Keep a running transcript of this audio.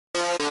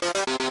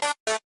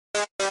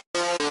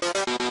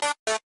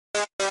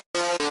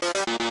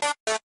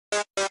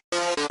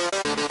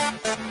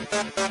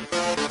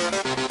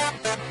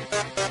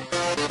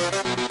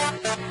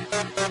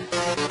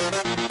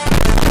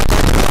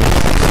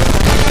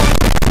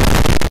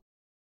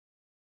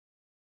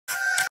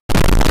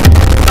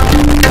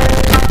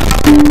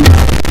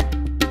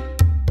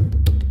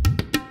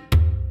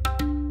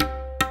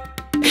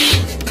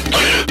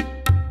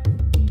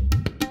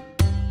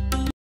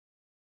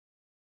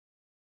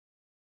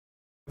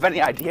have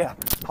any idea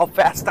how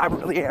fast I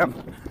really am.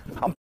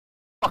 I'm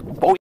fucking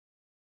boy.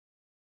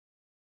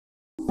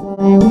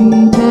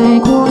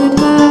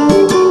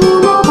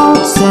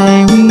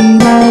 Say we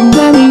land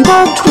and we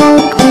don't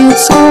work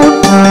this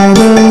hard.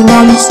 Very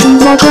nice to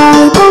the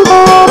drive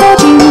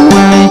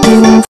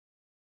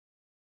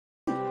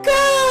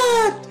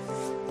God!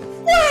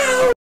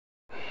 Wow!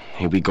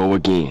 Here we go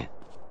again.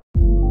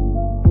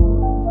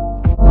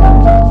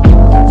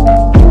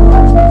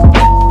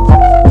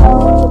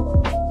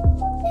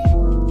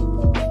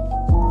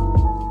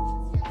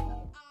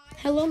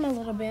 Hello, my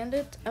little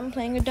bandit. I'm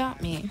playing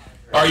Adopt Me.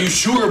 Are you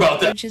sure about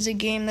that? Which is a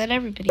game that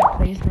everybody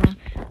plays now.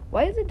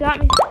 Why is Adopt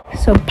Me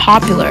so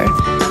popular?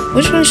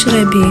 Which one should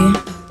I be?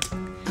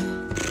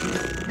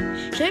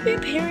 Should I be a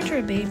parent or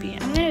a baby?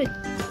 I'm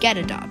gonna get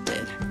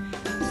adopted.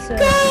 So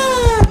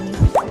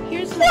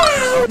here's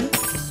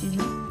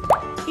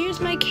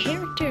my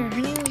character.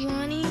 Her name is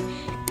Lonnie,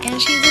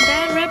 and she's a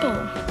bad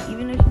rebel,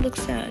 even if she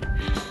looks sad.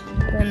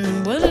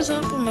 And what is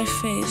up with my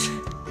face?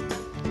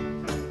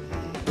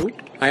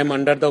 I am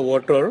under the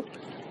water.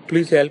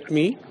 Please help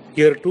me.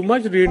 Here too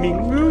much raining.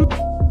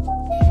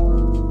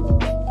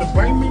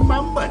 Bring me my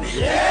money.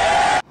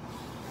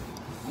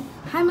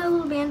 Hi, my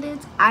little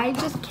bandits. I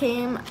just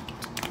came.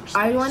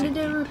 I wanted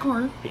to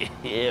record.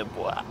 Yeah,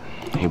 boy.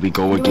 Here we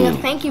go Doing a again.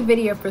 thank you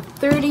video for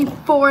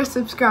 34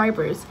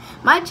 subscribers.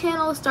 My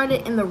channel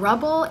started in the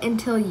rubble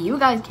until you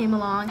guys came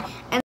along.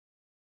 And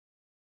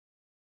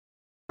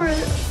for a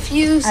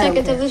few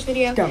seconds of this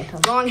video,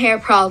 long hair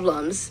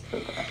problems.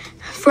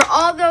 For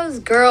all those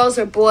girls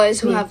or boys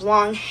who have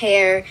long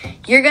hair,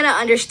 you're gonna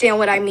understand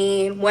what I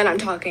mean when I'm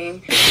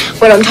talking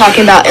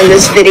about in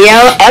this video,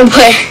 and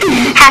put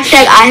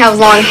hashtag I have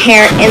long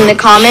hair in the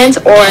comments,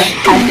 or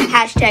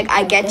hashtag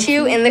I get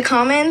you in the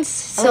comments,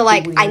 so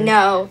like I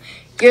know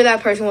you're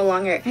that person with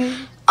long hair.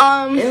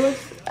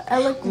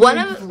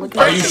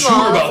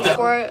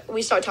 Before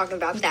we start talking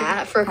about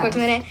that for a quick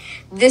minute,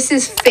 this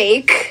is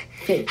fake.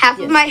 Half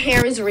of my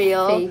hair is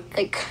real.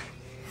 Like,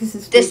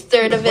 this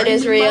third of it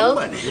is real.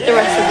 The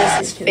rest of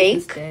this is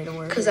fake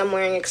because I'm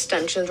wearing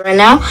extensions right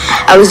now.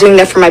 I was doing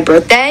that for my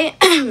birthday.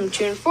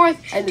 June 4th,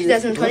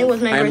 2020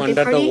 was my birthday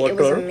party. It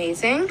was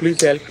amazing.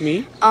 Please help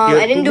me.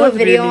 I didn't do a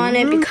video on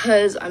it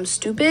because I'm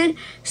stupid.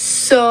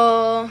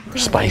 So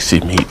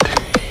Spicy meat.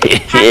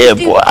 yeah,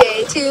 boy.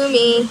 To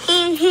me.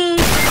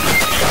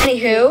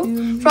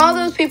 Anywho, for all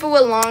those people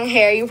with long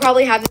hair, you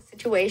probably have this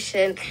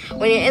situation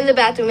when you're in the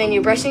bathroom and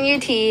you're brushing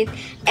your teeth,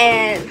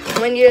 and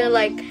when you're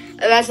like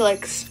about to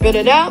like spit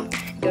it out,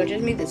 don't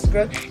judge me, this is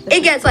gross,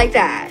 it gets like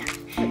that.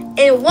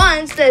 And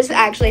once this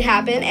actually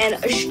happened, and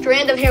a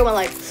strand of hair went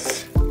like,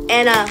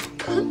 and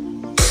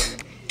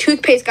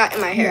toothpaste got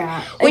in my hair,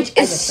 which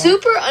is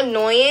super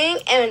annoying.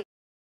 And